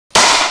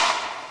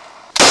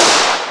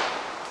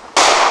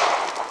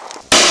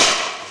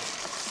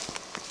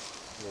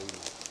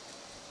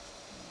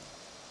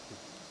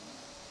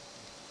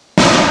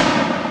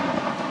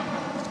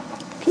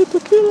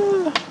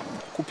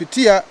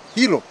kupitia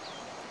hilo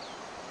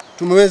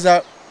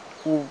tumeweza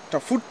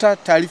kutafuta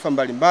taarifa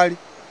mbalimbali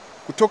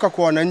kutoka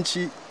kwa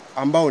wananchi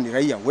ambao ni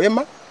raia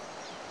wema,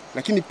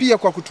 lakini pia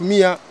kwa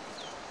kutumia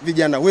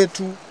vijana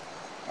wetu,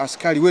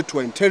 askari wetu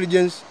wa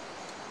intelligence,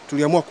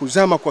 tuliamua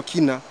kuzama kwa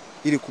kina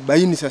ili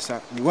kubaini sasa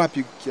ni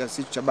wapi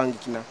kiasi cha bangi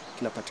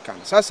kinapatikana.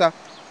 Sasa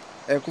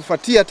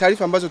kufuatia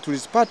taarifa ambazo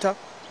tulizipata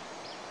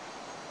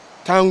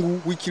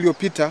tangu wiki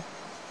iliyopita,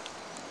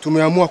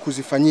 tumeamua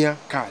kuzifanyia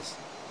kazi.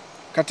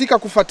 Katika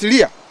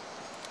kufuatilia,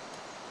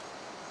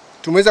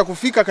 tumeweza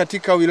kufika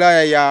katika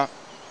wilaya ya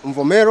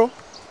Mvomero,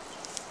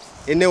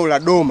 eneo la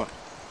Doma,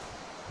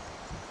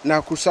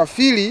 na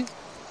kusafiri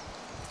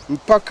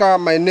mpaka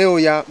maeneo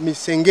ya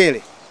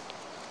Misengele,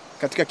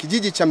 katika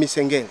kijiji cha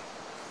Misengele.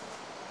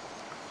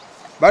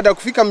 Baada ya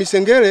kufika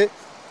Misengele,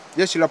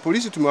 jeshi la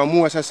polisi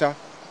tumeamua sasa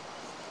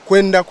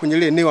kwenda kwenye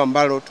ile eneo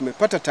ambalo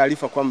tumepata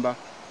taarifa kwamba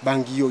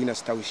bangi hiyo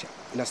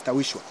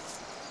inastawishwa.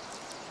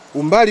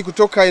 Umbali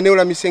kutoka eneo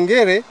la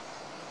Misengele,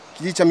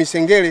 kijiji cha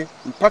Misengele,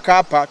 mpaka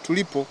hapa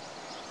tulipo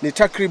ni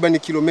takriban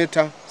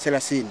kilometa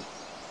 30.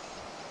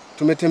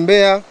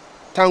 Tumetembea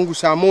tangu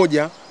saa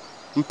 1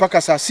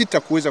 mpaka saa 6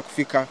 kuweza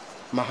kufika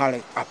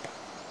mahali hapa.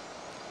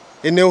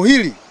 Eneo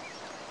hili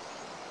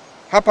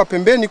hapa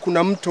pembeni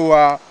kuna mto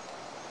wa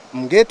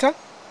Mgeta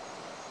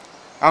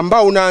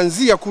ambao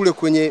unaanzia kule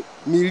kwenye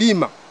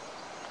milima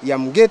ya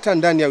Mgeta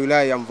ndani ya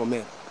wilaya ya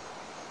Mvomero.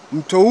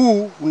 Mto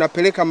huu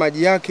unapeleka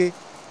maji yake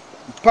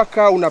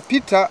mpaka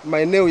unapita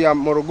maeneo ya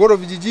Morogoro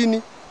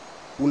vijijini,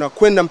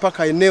 unakwenda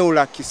mpaka eneo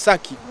la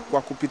Kisaki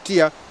kwa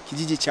kupitia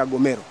kijiji cha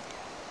Gomero.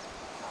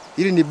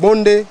 Hili ni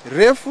bonde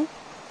refu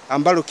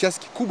ambalo kiasi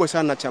kikubwa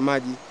sana cha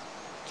maji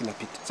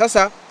kinapita.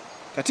 Sasa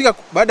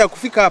baada ya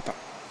kufika hapa,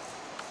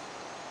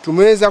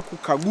 tumeweza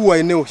kukagua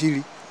eneo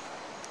hili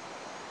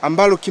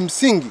ambalo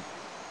kimsingi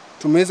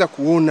tumeweza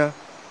kuona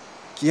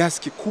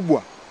kiasi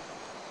kikubwa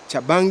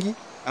cha bangi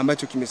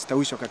ambacho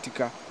kimestawishwa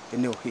katika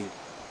eneo hili.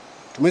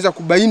 Tumeweza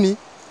kubaini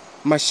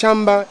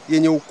mashamba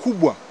yenye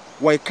ukubwa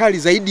wa ekari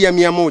zaidi ya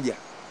 100,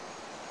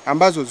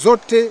 ambazo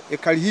zote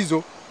ekari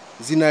hizo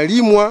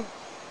zinalimwa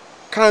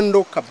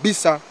kando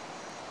kabisa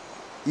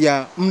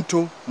ya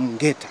mto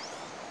Mgeta.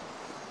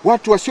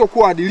 Watu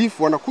wasiokuwa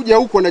waadilifu wanakuja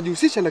huko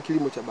wanajihusisha na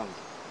kilimo cha bangi.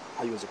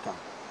 Haiwezekani.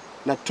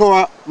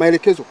 Natoa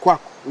maelekezo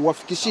kwako,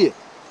 uwafikishie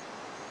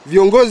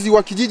viongozi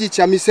wa kijiji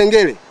cha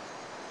Misengele,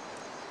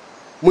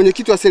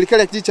 mwenyekiti wa serikali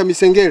ya kijiji cha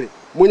Misengele,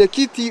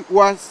 mwenyekiti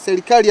wa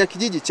serikali ya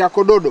kijiji cha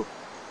Kododo,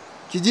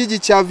 kijiji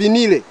cha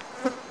Vinile,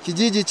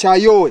 kijiji cha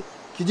Yowe,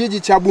 kijiji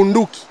cha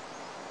Bunduki,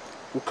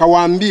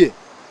 ukawaambie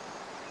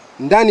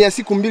ndani ya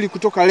siku 2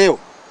 kutoka leo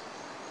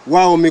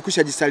wao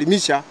wamekwisha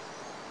jisalimisha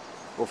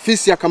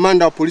ofisi ya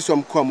kamanda wa polisi wa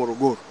mkoa wa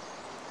Morogoro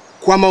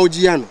kwa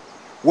mahojiano,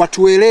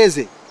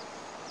 watueleze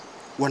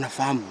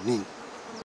wanafahamu nini.